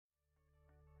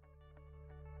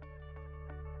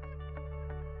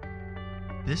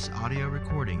This audio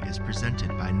recording is presented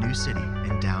by New City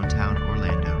in downtown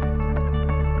Orlando.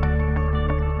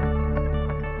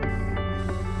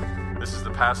 This is the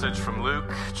passage from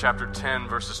Luke chapter 10,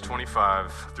 verses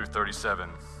 25 through 37.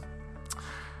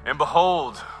 And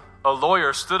behold, a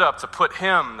lawyer stood up to put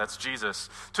him, that's Jesus,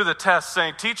 to the test,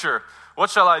 saying, "Teacher,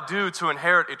 what shall I do to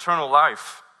inherit eternal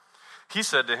life?" He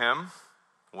said to him,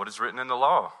 "What is written in the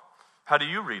law? How do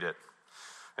you read it?"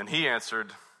 And he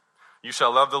answered, "You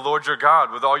shall love the Lord your God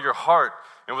with all your heart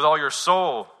and with all your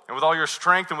soul and with all your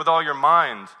strength and with all your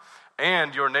mind,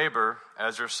 and your neighbor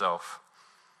as yourself."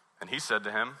 And he said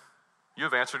to him, "You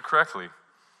have answered correctly.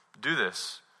 Do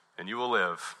this, and you will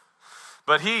live."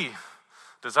 But he,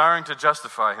 desiring to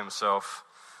justify himself,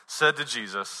 said to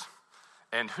Jesus,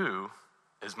 "And who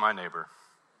is my neighbor?"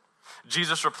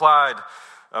 Jesus replied,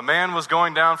 "A man was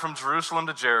going down from Jerusalem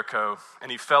to Jericho,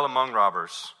 and he fell among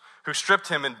robbers, who stripped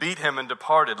him and beat him and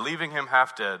departed, leaving him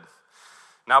half dead.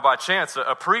 Now by chance,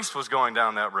 a priest was going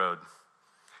down that road,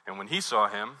 and when he saw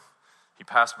him, he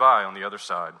passed by on the other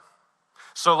side.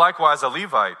 So likewise a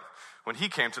Levite, when he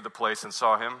came to the place and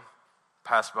saw him,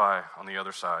 passed by on the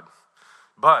other side.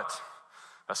 But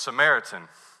a Samaritan,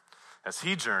 as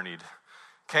he journeyed,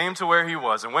 came to where he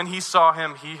was, and when he saw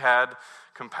him, he had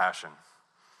compassion.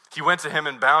 He went to him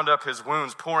and bound up his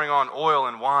wounds, pouring on oil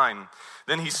and wine.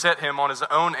 Then he set him on his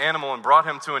own animal and brought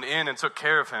him to an inn and took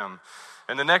care of him.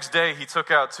 And the next day he took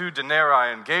out 2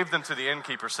 denarii and gave them to the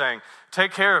innkeeper, saying,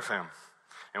 "Take care of him,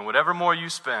 and whatever more you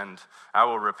spend, I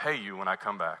will repay you when I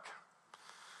come back."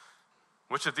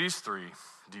 Which of these 3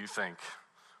 do you think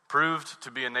proved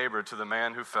to be a neighbor to the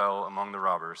man who fell among the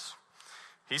robbers?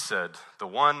 He said, "The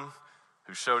one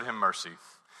who showed him mercy."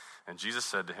 And Jesus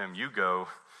said to him, "You go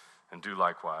and do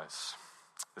likewise."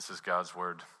 This is God's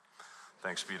word.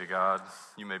 Thanks be to God.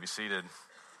 You may be seated.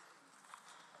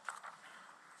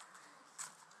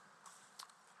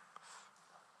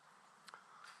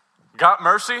 Got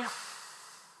mercy?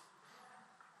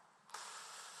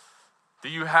 Do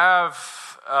you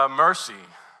have mercy?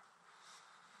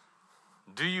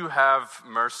 Do you have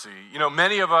mercy? You know,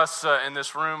 many of us in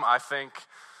this room, I think,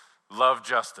 love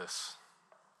justice.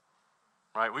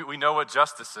 Right? We know what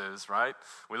justice is, right?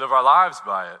 We live our lives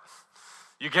by it.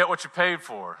 You get what you paid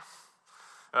for.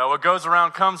 What goes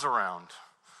around comes around.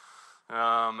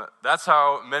 That's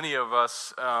how many of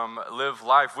us live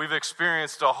life. We've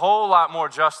experienced a whole lot more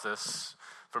justice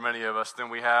for many of us than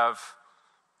we have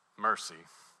mercy.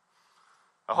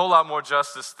 A whole lot more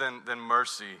justice than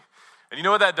mercy. And you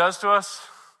know what that does to us?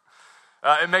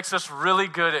 It makes us really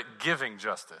good at giving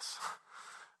justice.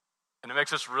 And it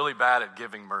makes us really bad at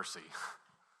giving mercy.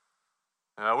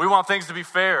 We want things to be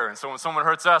fair, and so when someone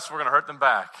hurts us, we're going to hurt them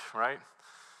back, right?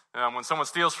 When someone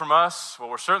steals from us, well,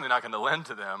 we're certainly not going to lend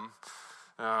to them.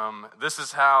 This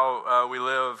is how we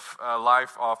live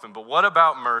life often. But what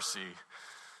about mercy?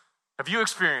 Have you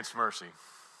experienced mercy?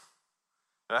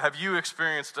 Have you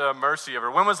experienced mercy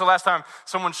ever? When was the last time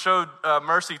someone showed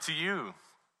mercy to you?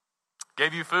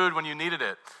 Gave you food when you needed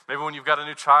it? Maybe when you've got a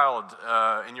new child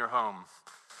in your home.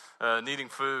 Needing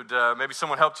food. Maybe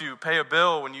someone helped you pay a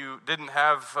bill when you didn't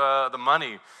have the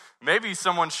money. Maybe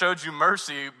someone showed you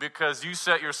mercy because you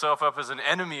set yourself up as an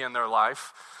enemy in their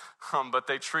life, but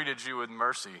they treated you with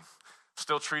mercy,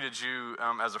 still treated you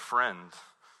as a friend.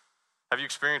 Have you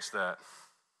experienced that?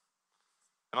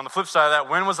 And on the flip side of that,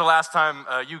 when was the last time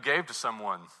you gave to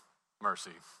someone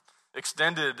mercy?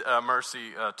 Extended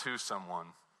mercy to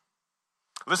someone?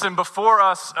 Listen, before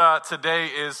us today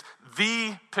is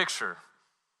the picture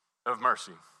of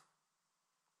mercy.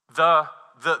 The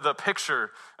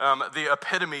picture, the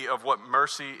epitome of what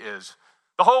mercy is.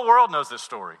 The whole world knows this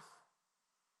story.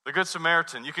 The Good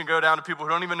Samaritan. You can go down to people who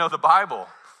don't even know the Bible,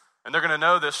 and they're going to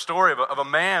know this story of a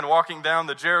man walking down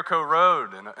the Jericho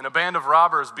road, and a band of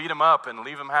robbers beat him up and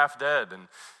leave him half dead.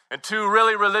 And 2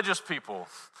 really religious people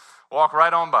walk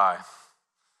right on by.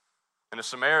 And a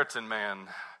Samaritan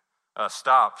man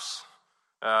stops,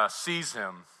 sees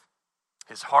him.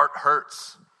 His heart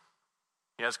hurts.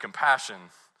 He has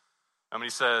compassion. He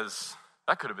says,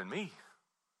 "That could have been me."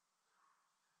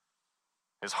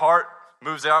 His heart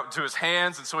moves out to his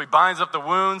hands, and so he binds up the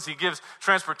wounds. He gives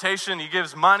transportation. He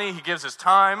gives money. He gives his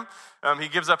time. He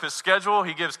gives up his schedule.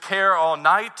 He gives care all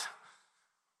night.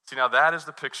 See, now that is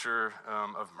the picture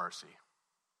of mercy.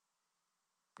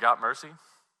 Got mercy?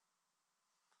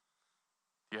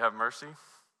 Do you have mercy?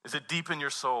 Is it deep in your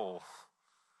soul?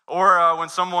 Or when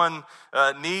someone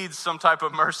needs some type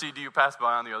of mercy, do you pass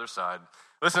by on the other side?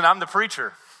 Listen, I'm the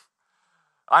preacher.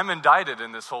 I'm indicted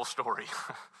in this whole story.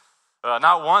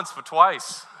 Not once, but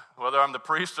twice. Whether I'm the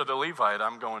priest or the Levite,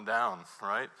 I'm going down,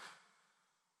 right?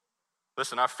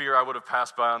 Listen, I fear I would have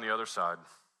passed by on the other side.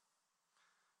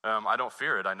 I don't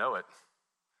fear it, I know it,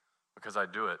 because I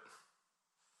do it.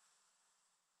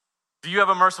 Do you have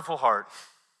a merciful heart?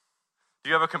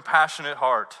 Do you have a compassionate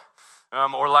heart?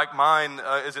 Or like mine,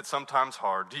 is it sometimes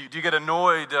hard? Do you get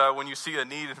annoyed when you see a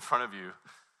need in front of you?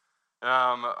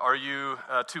 Are you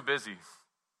too busy?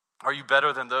 Are you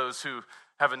better than those who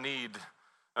have a need?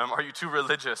 Are you too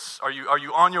religious? Are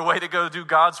you on your way to go do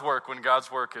God's work when God's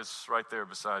work is right there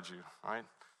beside you, right?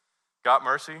 Got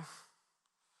mercy?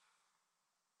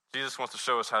 Jesus wants to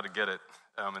show us how to get it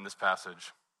in this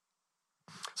passage.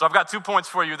 So I've got 2 points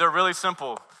for you. They're really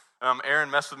simple. Aaron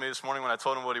messed with me this morning when I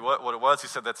told him what it was. He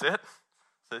said, "That's it?"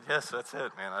 I said, "Yes, that's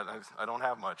it, man. I don't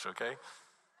have much, okay?"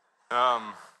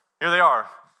 Here they are.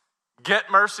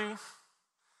 Get mercy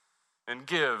and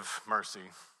give mercy.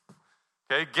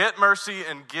 Okay, get mercy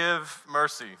and give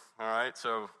mercy. All right,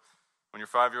 so when your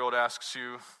 5-year-old asks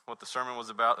you what the sermon was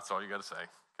about, that's all you got to say,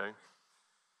 okay?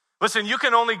 Listen, you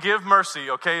can only give mercy,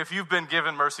 okay, if you've been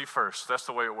given mercy first. That's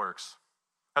the way it works.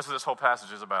 That's what this whole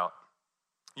passage is about.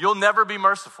 You'll never be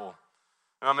merciful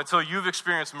until you've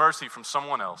experienced mercy from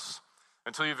someone else,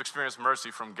 until you've experienced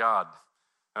mercy from God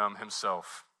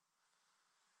himself.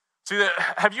 See,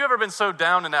 have you ever been so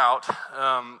down and out,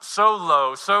 so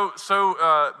low, so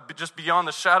just beyond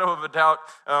the shadow of a doubt,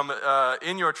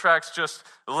 in your tracks, just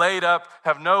laid up,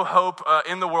 have no hope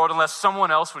in the world unless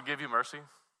someone else would give you mercy?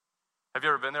 Have you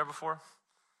ever been there before?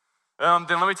 Then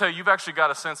let me tell you, you've actually got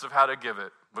a sense of how to give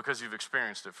it because you've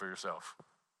experienced it for yourself.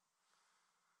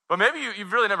 But maybe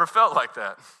you've really never felt like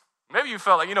that. Maybe you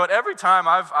felt like, you know what, every time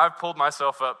I've pulled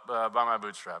myself up by my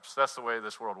bootstraps. That's the way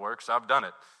this world works. I've done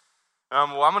it.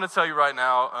 Well, I'm going to tell you right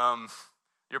now,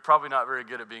 you're probably not very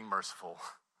good at being merciful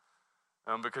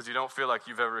because you don't feel like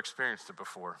you've ever experienced it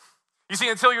before. You see,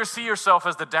 until you see yourself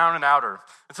as the down and outer,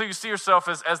 until you see yourself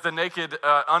as the naked,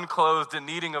 unclothed, and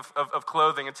needing of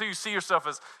clothing, until you see yourself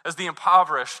as the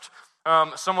impoverished,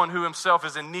 someone who himself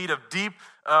is in need of deep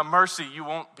mercy, you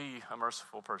won't be a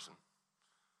merciful person.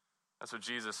 That's what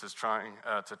Jesus is trying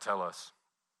to tell us.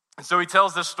 And so he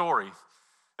tells this story.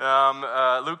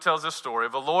 Luke tells this story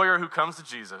of a lawyer who comes to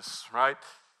Jesus, right?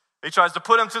 He tries to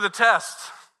put him to the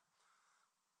test.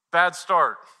 Bad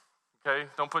start, okay?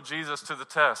 Don't put Jesus to the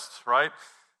test, right?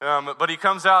 But he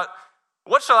comes out,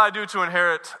 what shall I do to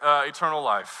inherit eternal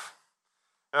life?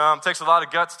 Takes a lot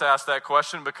of guts to ask that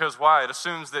question because why? It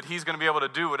assumes that he's going to be able to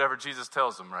do whatever Jesus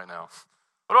tells him right now.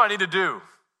 What do I need to do?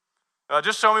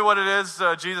 Just show me what it is,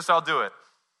 Jesus, I'll do it.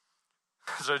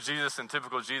 So Jesus, in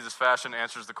typical Jesus fashion,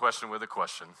 answers the question with a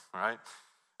question, right?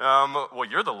 Well,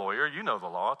 you're the lawyer. You know the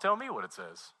law. Tell me what it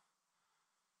says.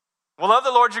 Well, love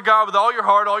the Lord your God with all your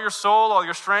heart, all your soul, all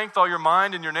your strength, all your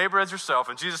mind, and your neighbor as yourself.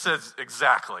 And Jesus says,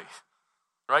 exactly,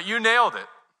 right? You nailed it.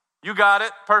 You got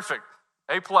it. Perfect.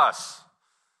 A+,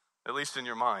 at least in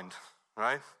your mind,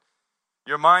 right?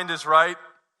 Your mind is right.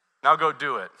 Now go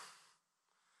do it.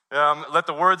 Let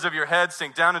the words of your head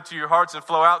sink down into your hearts and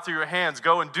flow out through your hands.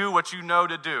 Go and do what you know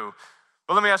to do.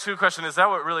 But let me ask you a question. Is that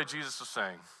what really Jesus was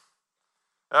saying?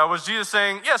 Was Jesus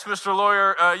saying, yes, Mr.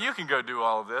 Lawyer, you can go do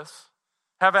all of this.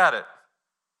 Have at it.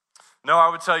 No, I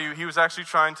would tell you, he was actually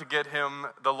trying to get him,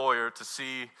 the lawyer, to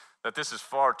see that this is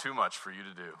far too much for you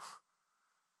to do.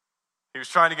 He was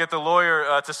trying to get the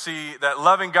lawyer to see that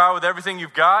loving God with everything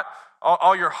you've got,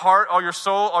 all your heart, all your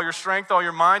soul, all your strength, all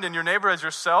your mind, and your neighbor as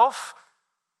yourself,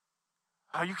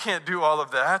 you can't do all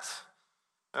of that.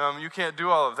 You can't do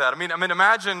all of that. I mean,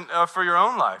 imagine for your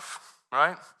own life,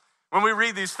 right? When we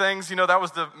read these things, that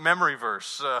was the memory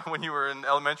verse when you were in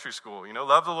elementary school.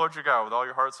 Love the Lord your God with all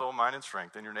your heart, soul, mind, and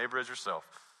strength, and your neighbor as yourself.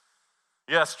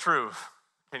 Yes, true.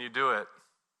 Can you do it?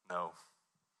 No.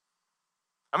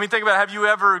 Think about it. Have you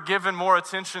ever given more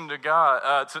attention to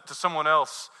God, to someone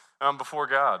else before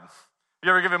God? You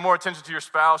ever given more attention to your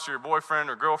spouse or your boyfriend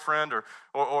or girlfriend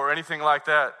or anything like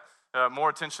that? More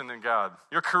attention than God.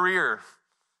 Your career,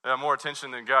 more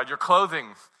attention than God. Your clothing,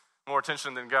 more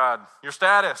attention than God. Your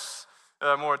status,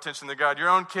 more attention than God. Your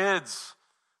own kids,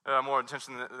 more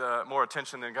attention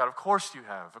than God. Of course you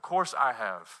have. Of course I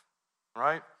have.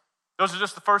 Right? Those are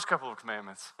just the first couple of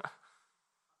commandments.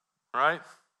 Right?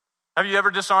 Have you ever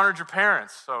dishonored your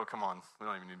parents? Oh, come on. We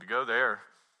don't even need to go there.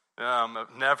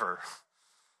 Never.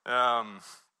 Have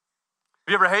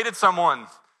you ever hated someone?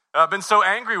 Been so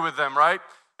angry with them, right?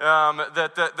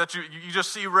 That you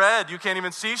just see red. You can't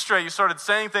even see straight. You started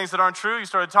saying things that aren't true. You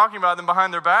started talking about them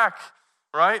behind their back,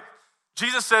 right?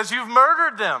 Jesus says you've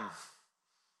murdered them.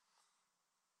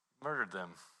 Murdered them.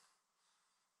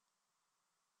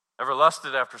 Ever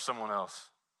lusted after someone else?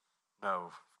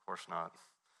 No, of course not.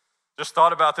 Just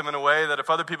thought about them in a way that if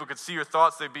other people could see your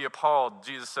thoughts, they'd be appalled.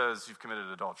 Jesus says you've committed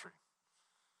adultery.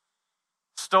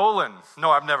 Stolen.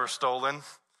 No, I've never stolen.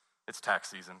 It's tax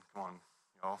season. Come on,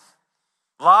 y'all.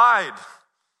 Lied.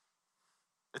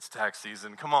 It's tax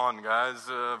season. Come on, guys.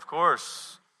 Of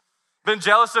course. Been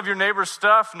jealous of your neighbor's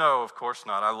stuff? No, of course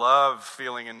not. I love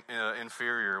feeling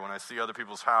inferior when I see other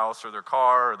people's house or their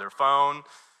car or their phone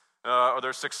or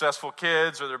their successful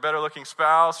kids or their better-looking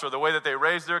spouse or the way that they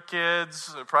raise their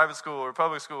kids, private school or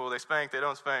public school, they spank, they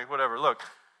don't spank, whatever. Look,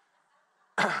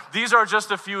 these are just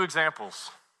a few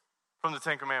examples from the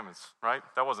Ten Commandments, right?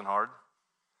 That wasn't hard.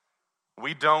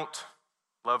 We don't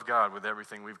love God with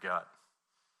everything we've got.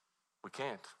 We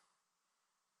can't.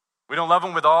 We don't love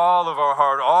him with all of our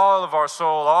heart, all of our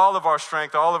soul, all of our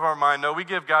strength, all of our mind. No, we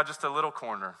give God just a little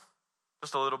corner,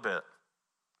 just a little bit.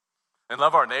 And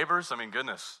love our neighbors, I mean,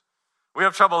 goodness. We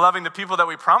have trouble loving the people that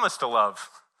we promise to love.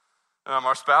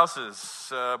 Our spouses,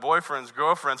 boyfriends,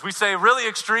 girlfriends. We say really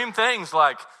extreme things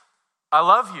like, I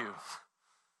love you.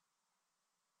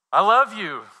 I love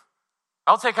you.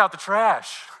 I'll take out the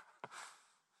trash.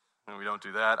 No, we don't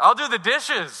do that. I'll do the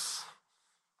dishes.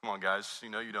 Come on, guys. You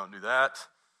know you don't do that.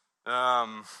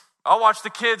 I'll watch the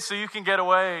kids so you can get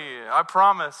away. I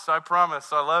promise. I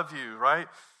love you, right?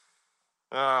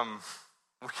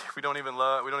 We don't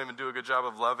even do a good job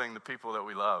of loving the people that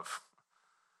we love,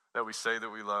 that we say that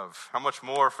we love. How much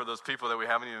more for those people that we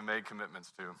haven't even made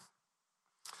commitments to?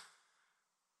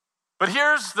 But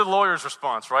here's the lawyer's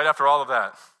response, right after all of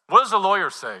that. What does the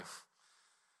lawyer say?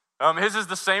 His is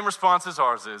the same response as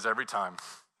ours is every time.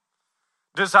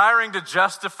 Desiring to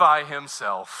justify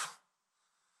himself,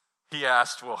 he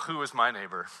asked, well, who is my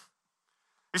neighbor?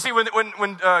 You see, when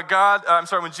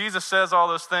Jesus says all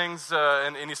those things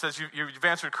and he says, you've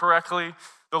answered correctly,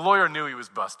 the lawyer knew he was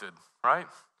busted, right?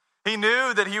 He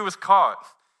knew that he was caught.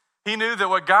 He knew that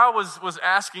what God was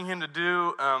asking him to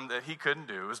do that he couldn't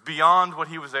do. It was beyond what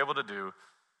he was able to do.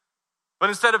 But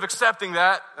instead of accepting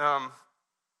that,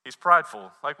 he's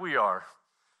prideful, like we are.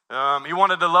 He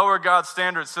wanted to lower God's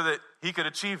standards so that he could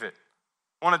achieve it.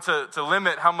 Wanted to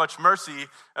limit how much mercy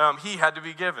he had to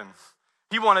be given.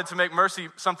 He wanted to make mercy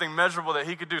something measurable that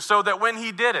he could do so that when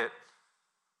he did it,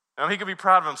 he could be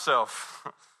proud of himself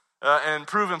and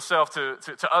prove himself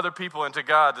to other people and to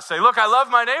God to say, look, I love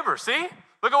my neighbor. See?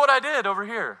 Look at what I did over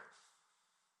here.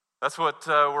 That's what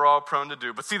we're all prone to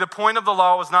do. But see, the point of the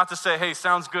law was not to say, hey,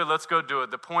 sounds good, let's go do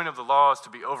it. The point of the law is to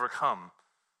be overcome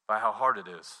by how hard it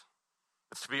is.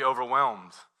 It's to be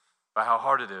overwhelmed by how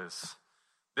hard it is.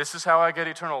 This is how I get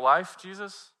eternal life,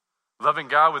 Jesus? Loving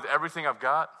God with everything I've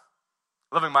got?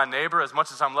 Loving my neighbor as much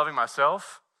as I'm loving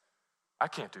myself? I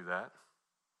can't do that.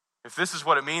 If this is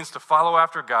what it means to follow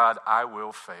after God, I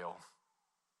will fail.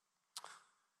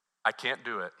 I can't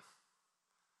do it.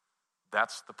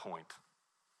 That's the point.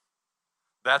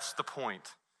 That's the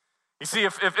point. You see,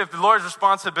 if the Lord's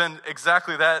response had been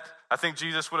exactly that, I think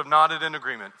Jesus would have nodded in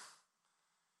agreement.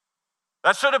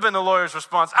 That should have been the lawyer's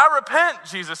response. I repent,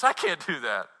 Jesus. I can't do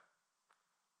that.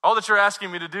 All that you're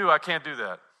asking me to do, I can't do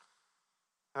that.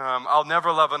 I'll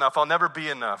never love enough. I'll never be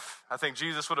enough. I think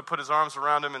Jesus would have put his arms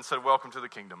around him and said, welcome to the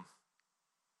kingdom.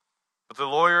 But the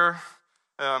lawyer,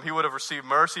 he would have received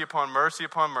mercy upon mercy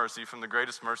upon mercy from the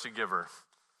greatest mercy giver,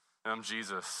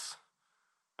 Jesus.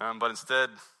 But instead,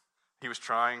 he was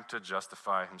trying to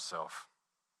justify himself.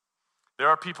 There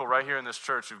are people right here in this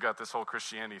church who've got this whole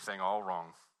Christianity thing all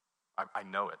wrong. I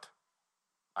know it.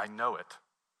 I know it.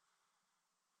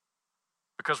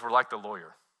 Because we're like the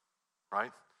lawyer,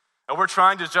 right? And we're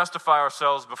trying to justify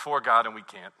ourselves before God, and we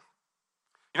can't.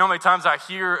 You know how many times I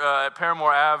hear at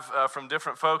Paramore Ave from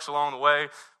different folks along the way,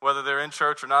 whether they're in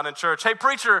church or not in church, hey,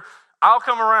 preacher, I'll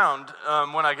come around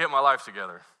when I get my life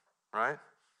together, right?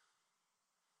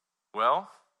 Well,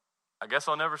 I guess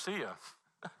I'll never see you.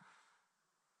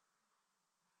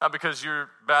 Not because you're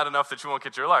bad enough that you won't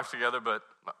get your life together, but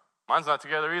mine's not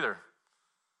together either.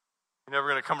 You're never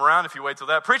going to come around if you wait till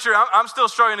that. Preacher, I'm still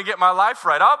struggling to get my life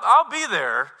right. I'll be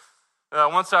there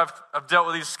once I've dealt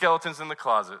with these skeletons in the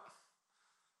closet.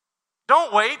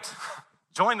 Don't wait.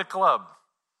 Join the club.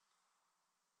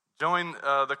 Join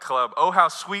the club. Oh, how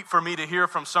sweet for me to hear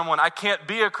from someone, I can't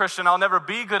be a Christian, I'll never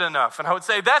be good enough. And I would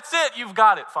say, that's it, you've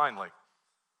got it, finally.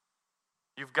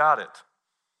 You've got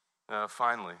it,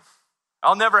 finally.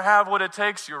 I'll never have what it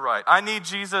takes, you're right. I need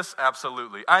Jesus,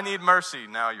 absolutely. I need mercy,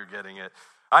 now you're getting it.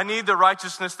 I need the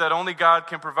righteousness that only God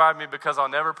can provide me because I'll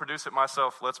never produce it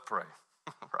myself, let's pray,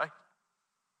 right?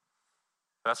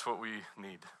 That's what we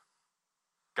need.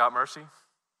 Got mercy?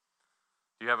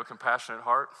 Do you have a compassionate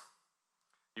heart?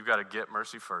 You've got to get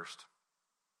mercy first.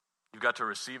 You've got to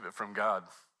receive it from God.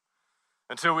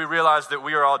 Until we realize that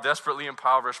we are all desperately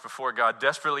impoverished before God,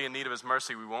 desperately in need of his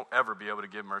mercy, we won't ever be able to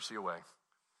give mercy away.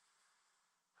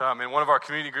 In one of our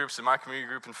community groups, in my community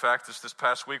group, in fact, this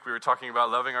past week, we were talking about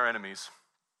loving our enemies.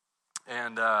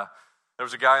 And there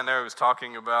was a guy in there who was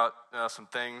talking about some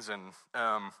things, and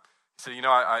he said,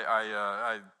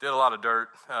 I did a lot of dirt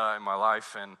in my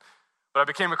life, but I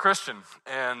became a Christian.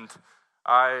 And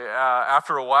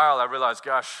after a while, I realized,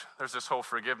 gosh, there's this whole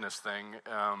forgiveness thing.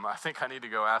 I think I need to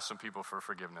go ask some people for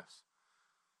forgiveness.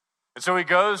 And so he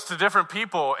goes to different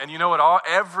people, and you know what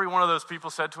every one of those people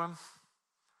said to him?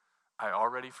 I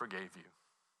already forgave you.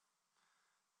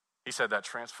 He said that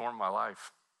transformed my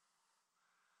life.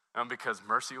 Because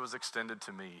mercy was extended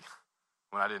to me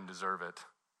when I didn't deserve it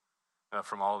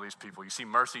from all of these people. You see,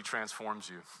 mercy transforms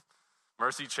you.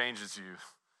 Mercy changes you.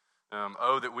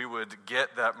 That we would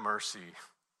get that mercy.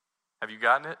 Have you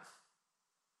gotten it?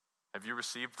 Have you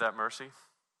received that mercy?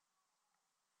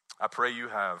 I pray you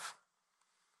have.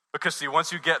 Because see,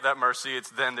 once you get that mercy,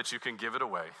 it's then that you can give it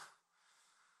away.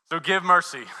 So give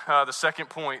mercy, the second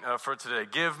point for today.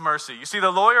 Give mercy. You see,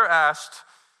 the lawyer asked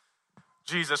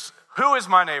Jesus, who is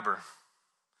my neighbor?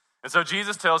 And so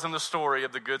Jesus tells him the story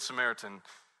of the Good Samaritan.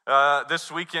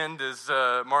 This weekend is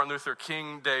Martin Luther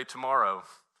King Day tomorrow.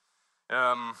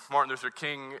 Martin Luther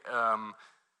King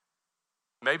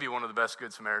may be one of the best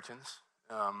Good Samaritans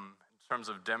in terms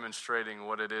of demonstrating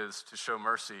what it is to show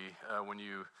mercy when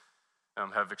you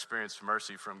have experienced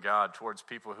mercy from God towards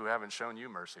people who haven't shown you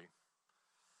mercy.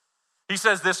 He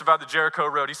says this about the Jericho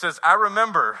Road. He says, I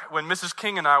remember when Mrs.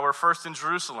 King and I were first in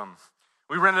Jerusalem.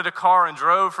 We rented a car and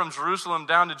drove from Jerusalem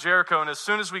down to Jericho, and as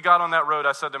soon as we got on that road,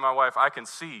 I said to my wife, I can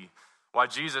see why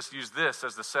Jesus used this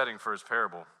as the setting for his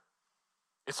parable.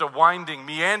 It's a winding,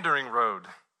 meandering road.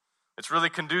 It's really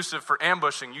conducive for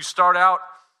ambushing. You start out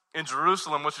in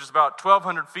Jerusalem, which is about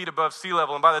 1,200 feet above sea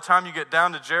level, and by the time you get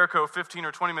down to Jericho 15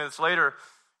 or 20 minutes later,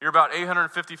 you're about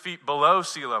 850 feet below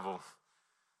sea level.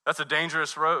 That's a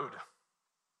dangerous road.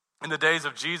 In the days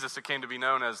of Jesus, it came to be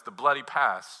known as the Bloody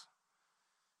Pass.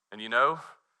 And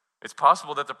it's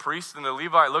possible that the priest and the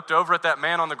Levite looked over at that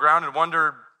man on the ground and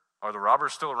wondered, are the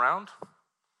robbers still around?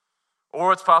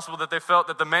 Or it's possible that they felt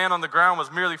that the man on the ground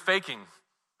was merely faking,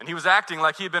 and he was acting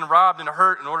like he had been robbed and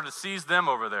hurt in order to seize them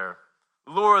over there,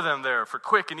 lure them there for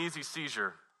quick and easy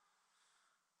seizure.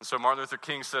 And so Martin Luther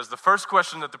King says the first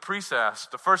question that the priest asked,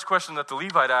 the first question that the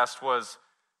Levite asked was,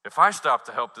 if I stop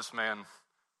to help this man,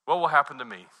 what will happen to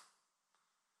me?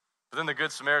 But then the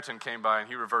Good Samaritan came by and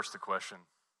he reversed the question.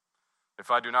 If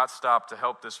I do not stop to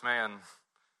help this man,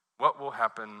 what will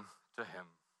happen to him?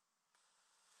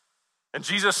 And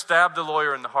Jesus stabbed the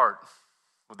lawyer in the heart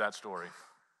with that story.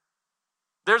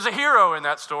 There's a hero in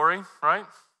that story, right?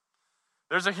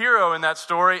 There's a hero in that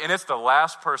story, and it's the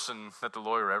last person that the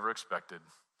lawyer ever expected.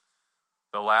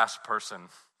 The last person.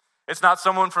 It's not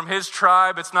someone from his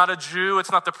tribe. It's not a Jew.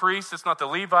 It's not the priest. It's not the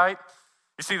Levite.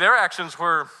 You see, their actions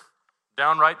were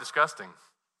downright disgusting,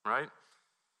 right?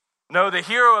 No, the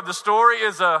hero of the story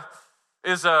is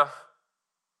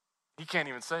he can't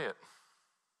even say it,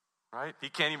 right? He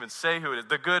can't even say who it is.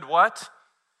 The good what?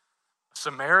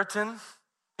 Samaritan?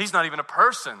 He's not even a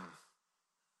person,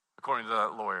 according to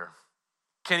that lawyer.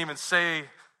 Can't even say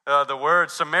the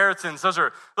word. Samaritans, those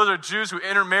are Jews who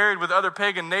intermarried with other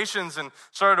pagan nations and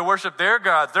started to worship their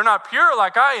gods. They're not pure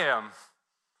like I am,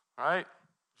 right?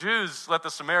 Jews let the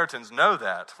Samaritans know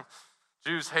that.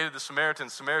 Jews hated the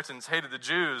Samaritans. Samaritans hated the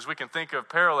Jews. We can think of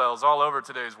parallels all over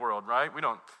today's world, right? We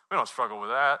don't struggle with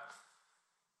that.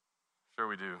 Sure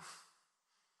we do.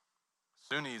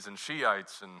 Sunnis and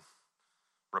Shiites and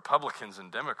Republicans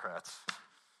and Democrats,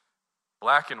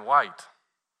 black and white,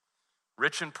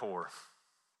 rich and poor.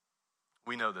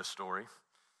 We know this story.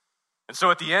 And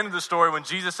so at the end of the story, when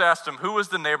Jesus asked him, who was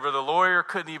the neighbor, the lawyer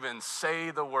couldn't even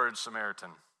say the word Samaritan.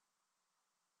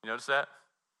 You notice that?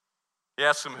 He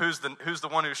asked him, who's the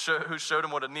one who showed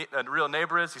him what a real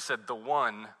neighbor is? He said, the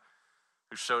one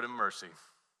who showed him mercy.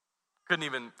 Couldn't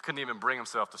even bring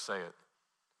himself to say it.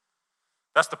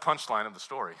 That's the punchline of the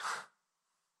story.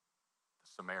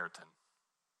 The Samaritan.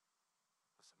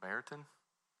 The Samaritan?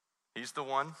 He's the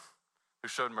one who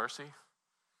showed mercy.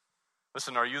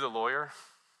 Listen, are you the lawyer?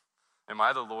 Am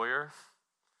I the lawyer?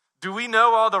 Do we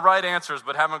know all the right answers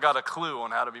but haven't got a clue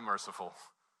on how to be merciful?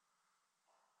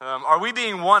 Are we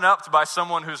being one-upped by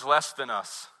someone who's less than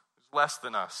us?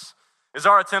 Is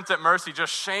our attempt at mercy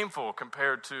just shameful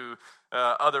compared to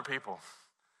other people?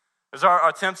 Is our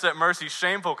attempts at mercy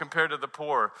shameful compared to the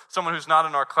poor? Someone who's not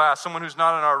in our class, someone who's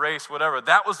not in our race, whatever.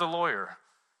 That was the lawyer,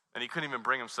 and he couldn't even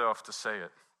bring himself to say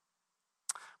it.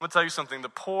 I'm going to tell you something. The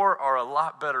poor are a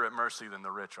lot better at mercy than the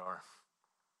rich are.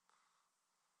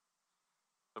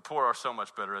 The poor are so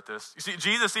much better at this. You see,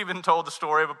 Jesus even told the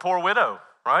story of a poor widow,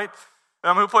 right?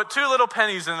 Who put 2 little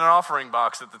pennies in an offering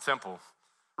box at the temple.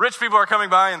 Rich people are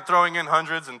coming by and throwing in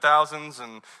hundreds and thousands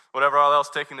and whatever all else,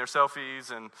 taking their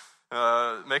selfies and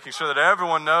making sure that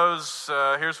everyone knows,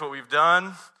 here's what we've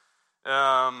done.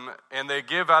 And they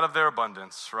give out of their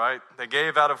abundance, right? They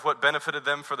gave out of what benefited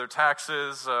them for their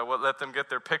taxes, what let them get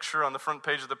their picture on the front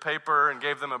page of the paper, and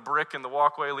gave them a brick in the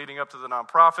walkway leading up to the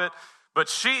nonprofit. But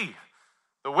she,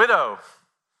 the widow,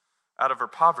 out of her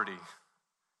poverty,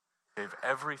 gave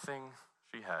everything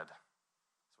she had.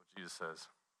 That's what Jesus says.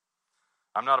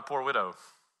 I'm not a poor widow,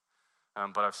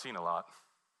 but I've seen a lot.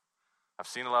 I've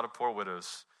seen a lot of poor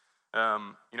widows.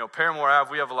 Paramore Ave,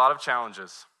 we have a lot of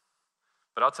challenges.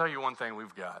 But I'll tell you one thing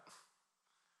we've got.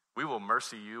 We will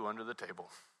mercy you under the table.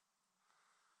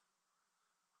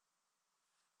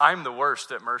 I'm the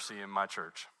worst at mercy in my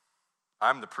church.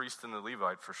 I'm the priest and the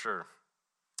Levite for sure.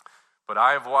 But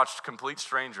I have watched complete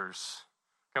strangers,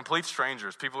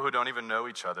 people who don't even know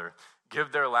each other,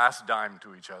 give their last dime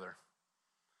to each other.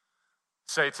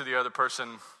 Say to the other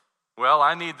person, well,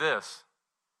 I need this,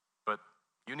 but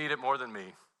you need it more than me.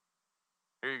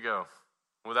 Here you go,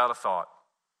 without a thought.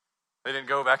 They didn't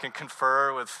go back and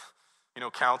confer with,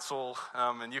 counsel,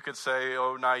 and you could say,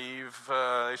 oh, naive,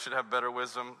 they should have better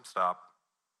wisdom. Stop.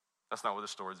 That's not what the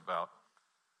story's about.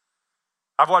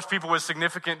 I've watched people with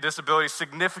significant disabilities,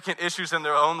 significant issues in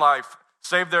their own life,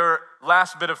 save their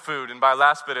last bit of food, and by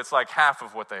last bit, it's like half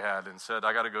of what they had, and said,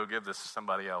 I got to go give this to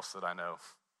somebody else that I know.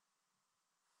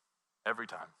 Every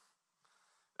time.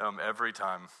 Every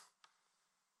time.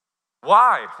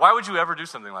 Why? Why would you ever do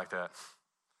something like that?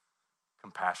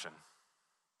 Compassion.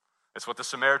 It's what the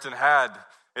Samaritan had.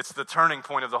 It's the turning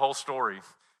point of the whole story.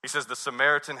 He says the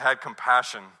Samaritan had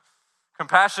compassion.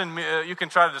 Compassion, you can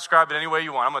try to describe it any way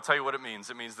you want. I'm going to tell you what it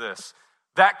means. It means this.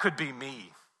 That could be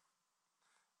me.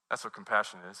 That's what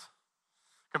compassion is.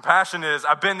 Compassion is,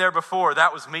 I've been there before.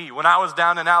 That was me. When I was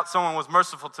down and out, someone was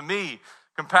merciful to me.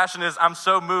 Compassion is, I'm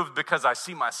so moved because I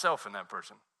see myself in that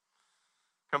person.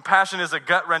 Compassion is a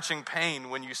gut-wrenching pain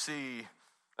when you see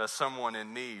someone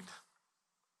in need.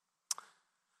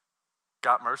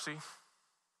 Got mercy?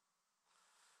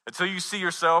 Until you see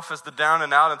yourself as the down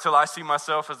and out, until I see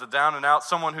myself as the down and out,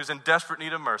 someone who's in desperate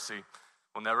need of mercy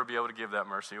will never be able to give that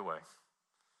mercy away.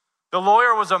 The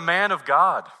lawyer was a man of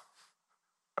God,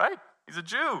 right? He's a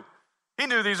Jew. He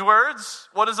knew these words.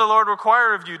 What does the Lord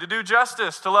require of you? To do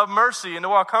justice, to love mercy, and to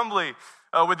walk humbly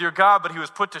with your God. But he was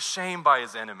put to shame by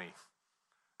his enemy,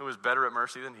 who was better at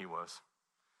mercy than he was.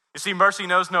 You see, mercy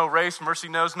knows no race, mercy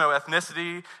knows no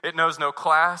ethnicity, it knows no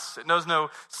class, it knows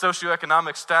no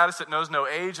socioeconomic status, it knows no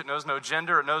age, it knows no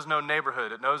gender, it knows no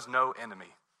neighborhood, it knows no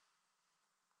enemy.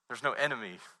 There's no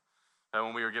enemy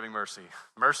when we are giving mercy.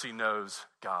 Mercy knows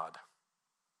God.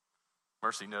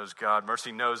 Mercy knows God.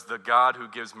 Mercy knows the God who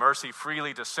gives mercy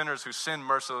freely to sinners who sin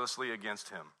mercilessly against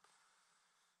him.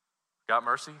 Got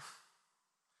mercy?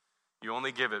 You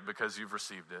only give it because you've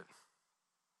received it.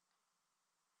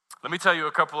 Let me tell you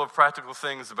a couple of practical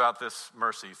things about this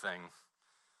mercy thing.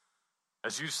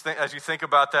 As you think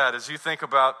about that, as you think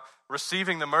about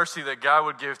receiving the mercy that God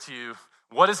would give to you,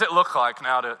 what does it look like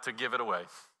now to give it away?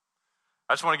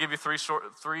 I just want to give you three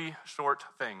short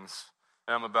things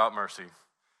about mercy.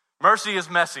 Mercy is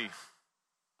messy,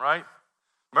 right?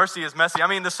 Mercy is messy. I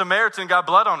mean, the Samaritan got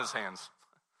blood on his hands.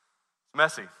 It's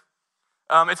messy.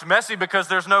 It's messy because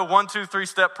there's no 1, 2,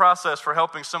 3-step process for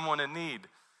helping someone in need.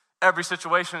 Every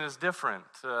situation is different.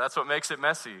 That's what makes it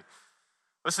messy.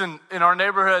 Listen, in our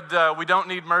neighborhood, we don't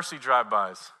need mercy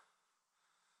drive-bys.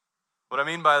 What I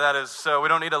mean by that is we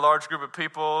don't need a large group of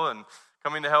people and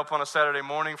coming to help on a Saturday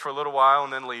morning for a little while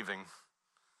and then leaving.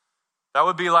 That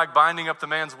would be like binding up the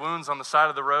man's wounds on the side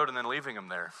of the road and then leaving him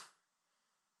there.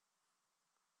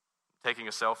 Taking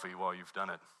a selfie while you've done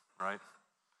it, right?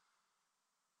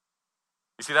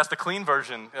 You see, that's the clean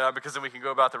version because then we can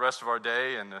go about the rest of our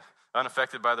day and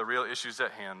unaffected by the real issues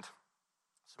at hand.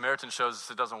 Samaritan shows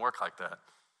us it doesn't work like that.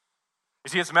 You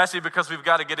see, it's messy because we've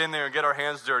got to get in there and get our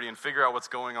hands dirty and figure out what's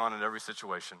going on in every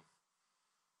situation.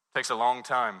 It takes a long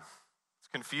time. It's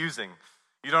confusing.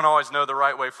 You don't always know the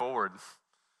right way forward,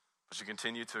 but you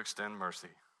continue to extend mercy.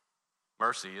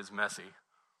 Mercy is messy.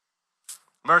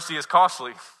 Mercy is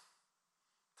costly.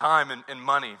 Time and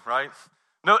money, right?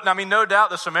 No doubt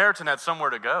the Samaritan had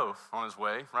somewhere to go on his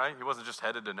way, right? He wasn't just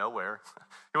headed to nowhere.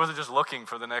 He wasn't just looking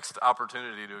for the next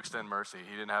opportunity to extend mercy.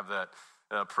 He didn't have that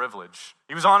privilege.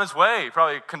 He was on his way,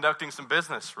 probably conducting some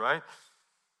business, right?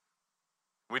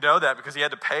 We know that because he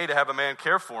had to pay to have a man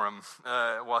care for him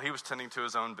while he was tending to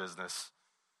his own business.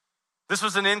 This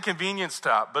was an inconvenient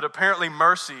stop, but apparently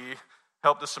mercy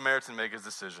helped the Samaritan make his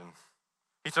decision.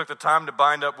 He took the time to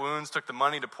bind up wounds, took the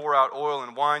money to pour out oil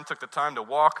and wine, took the time to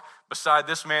walk beside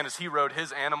this man as he rode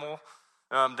his animal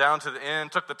down to the inn,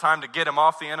 took the time to get him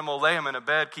off the animal, lay him in a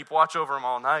bed, keep watch over him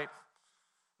all night.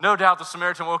 No doubt the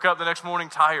Samaritan woke up the next morning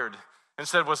tired and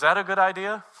said, was that a good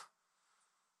idea?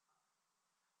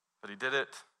 But he did it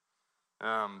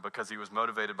because he was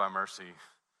motivated by mercy.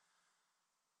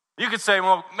 You could say,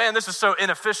 well, man, this is so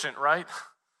inefficient, right?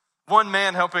 One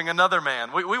man helping another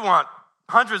man. We want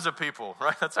hundreds of people,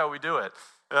 right? That's how we do it.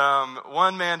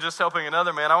 One man just helping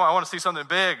another man. I want to see something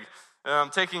big.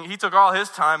 He took all his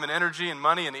time and energy and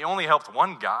money, and he only helped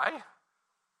one guy?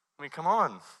 I mean, come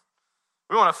on.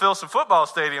 We want to fill some football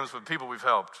stadiums with people we've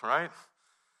helped, right?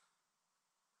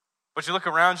 But you look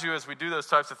around you as we do those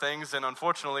types of things, and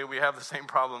unfortunately, we have the same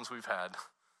problems we've had.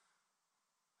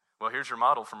 Well, here's your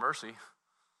model for mercy.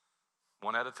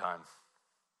 One at a time.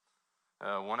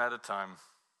 One at a time.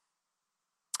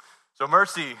 So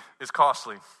mercy is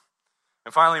costly.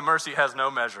 And finally, mercy has no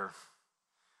measure.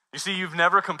 You see, you've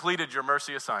never completed your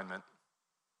mercy assignment.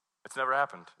 It's never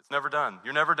happened. It's never done.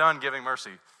 You're never done giving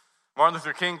mercy. Martin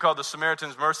Luther King called the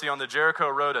Samaritan's mercy on the Jericho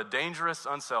Road a dangerous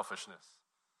unselfishness.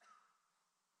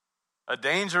 A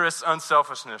dangerous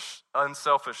unselfishness.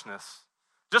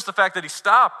 Just the fact that he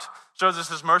stopped shows us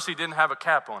his mercy didn't have a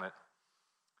cap on it.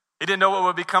 He didn't know what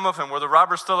would become of him. Were the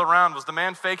robbers still around? Was the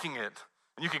man faking it?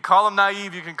 And you can call him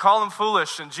naive, you can call him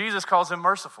foolish, and Jesus calls him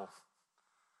merciful.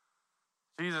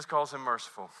 Jesus calls him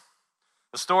merciful.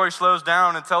 The story slows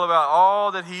down and tells about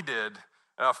all that he did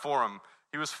for him.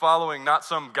 He was following not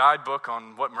some guidebook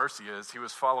on what mercy is. He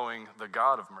was following the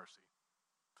God of mercy.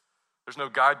 There's no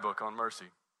guidebook on mercy.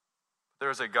 There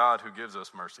is a God who gives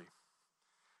us mercy.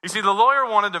 You see, the lawyer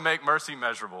wanted to make mercy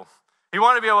measurable. He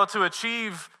wanted to be able to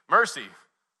achieve mercy.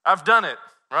 I've done it,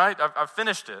 right? I've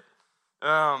finished it.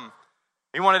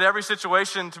 He wanted every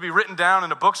situation to be written down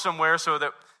in a book somewhere so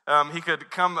that he could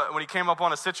come, when he came up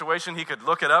on a situation, he could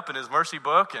look it up in his mercy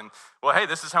book and, well, hey,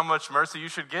 this is how much mercy you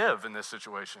should give in this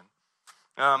situation.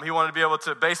 He wanted to be able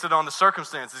to base it on the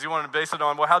circumstances. He wanted to base it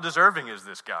on, well, how deserving is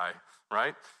this guy,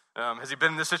 right? Has he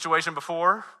been in this situation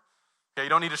before? Okay, you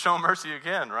don't need to show him mercy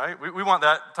again, right? We want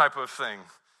that type of thing.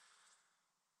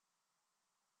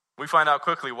 We find out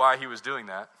quickly why he was doing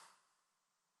that,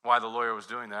 why the lawyer was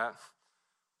doing that.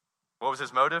 What was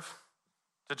his motive?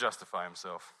 To justify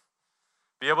himself.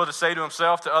 Be able to say to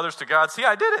himself, to others, to God, see,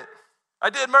 I did it. I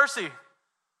did mercy.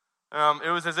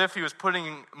 It was as if he was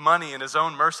putting money in his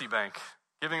own mercy bank,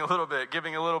 giving a little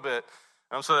bit,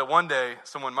 so that one day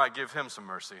someone might give him some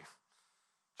mercy.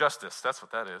 Justice, that's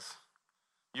what that is.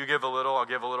 You give a little, I'll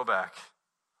give a little back.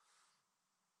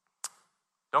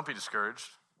 Don't be discouraged.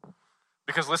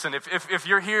 Because listen, if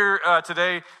you're here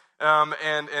today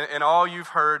and all you've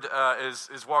heard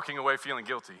is walking away feeling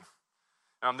guilty,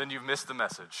 then you've missed the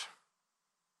message.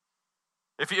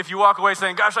 If you walk away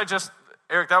saying, gosh,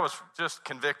 Eric, that was just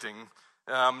convicting.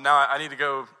 Now I need to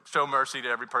go show mercy to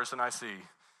every person I see,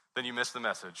 then you miss the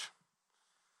message.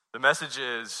 The message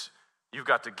is you've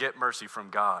got to get mercy from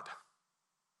God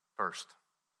first,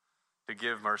 to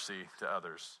give mercy to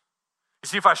others. You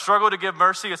see, if I struggle to give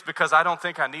mercy, it's because I don't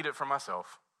think I need it for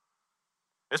myself.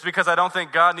 It's because I don't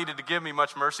think God needed to give me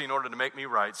much mercy in order to make me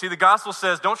right. See, the gospel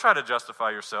says, don't try to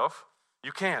justify yourself.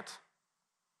 You can't.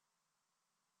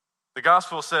 The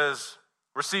gospel says,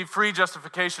 receive free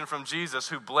justification from Jesus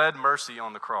who bled mercy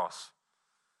on the cross.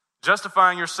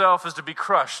 Justifying yourself is to be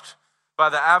crushed by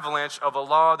the avalanche of a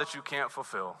law that you can't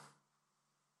fulfill.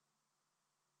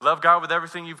 Love God with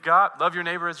everything you've got. Love your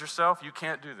neighbor as yourself. You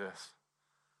can't do this.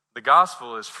 The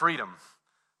gospel is freedom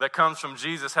that comes from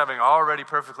Jesus having already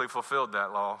perfectly fulfilled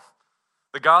that law.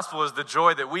 The gospel is the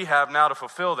joy that we have now to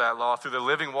fulfill that law through the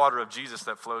living water of Jesus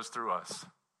that flows through us.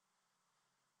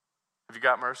 Have you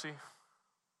got mercy?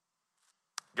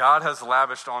 God has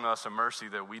lavished on us a mercy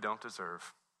that we don't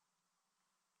deserve.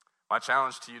 My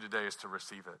challenge to you today is to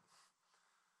receive it.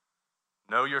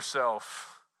 Know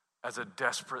yourself as a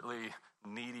desperately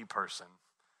needy person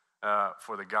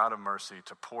for the God of mercy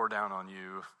to pour down on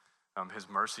you his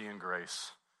mercy and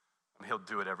grace. And he'll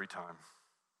do it every time.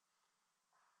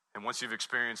 And once you've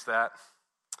experienced that,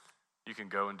 you can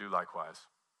go and do likewise.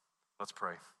 Let's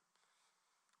pray.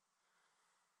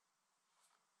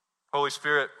 Holy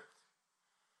Spirit,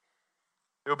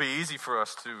 it will be easy for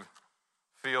us to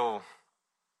feel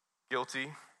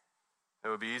guilty. It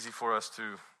would be easy for us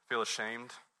to feel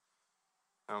ashamed.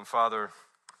 Father,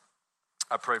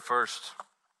 I pray first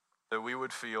that we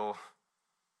would feel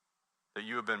that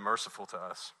you have been merciful to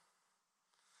us.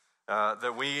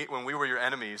 That when we were your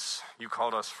enemies, you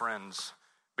called us friends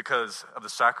because of the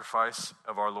sacrifice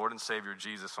of our Lord and Savior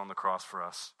Jesus on the cross for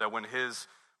us. That when his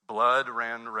blood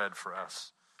ran red for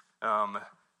us,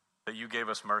 that you gave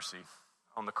us mercy.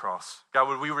 on the cross. God,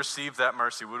 would we receive that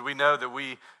mercy? Would we know that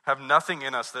we have nothing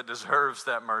in us that deserves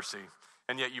that mercy,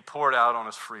 and yet you pour it out on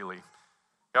us freely?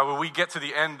 God, would we get to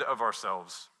the end of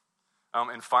ourselves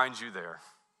and find you there?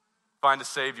 Find a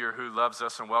Savior who loves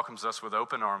us and welcomes us with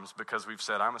open arms because we've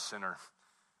said, I'm a sinner.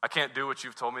 I can't do what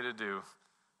you've told me to do.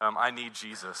 I need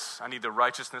Jesus. I need the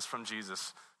righteousness from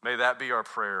Jesus. May that be our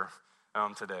prayer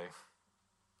today.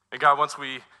 And God, once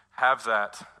we have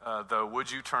that, though,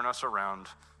 would you turn us around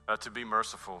to be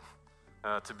merciful,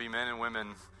 to be men and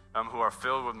women who are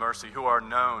filled with mercy, who are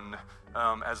known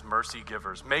as mercy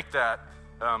givers. Make that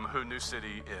who New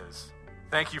City is.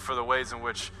 Thank you for the ways in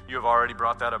which you have already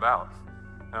brought that about.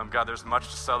 God, there's much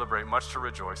to celebrate, much to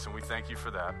rejoice, and we thank you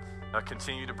for that.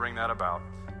 Continue to bring that about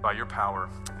by your power,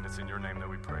 and it's in your name that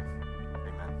we pray.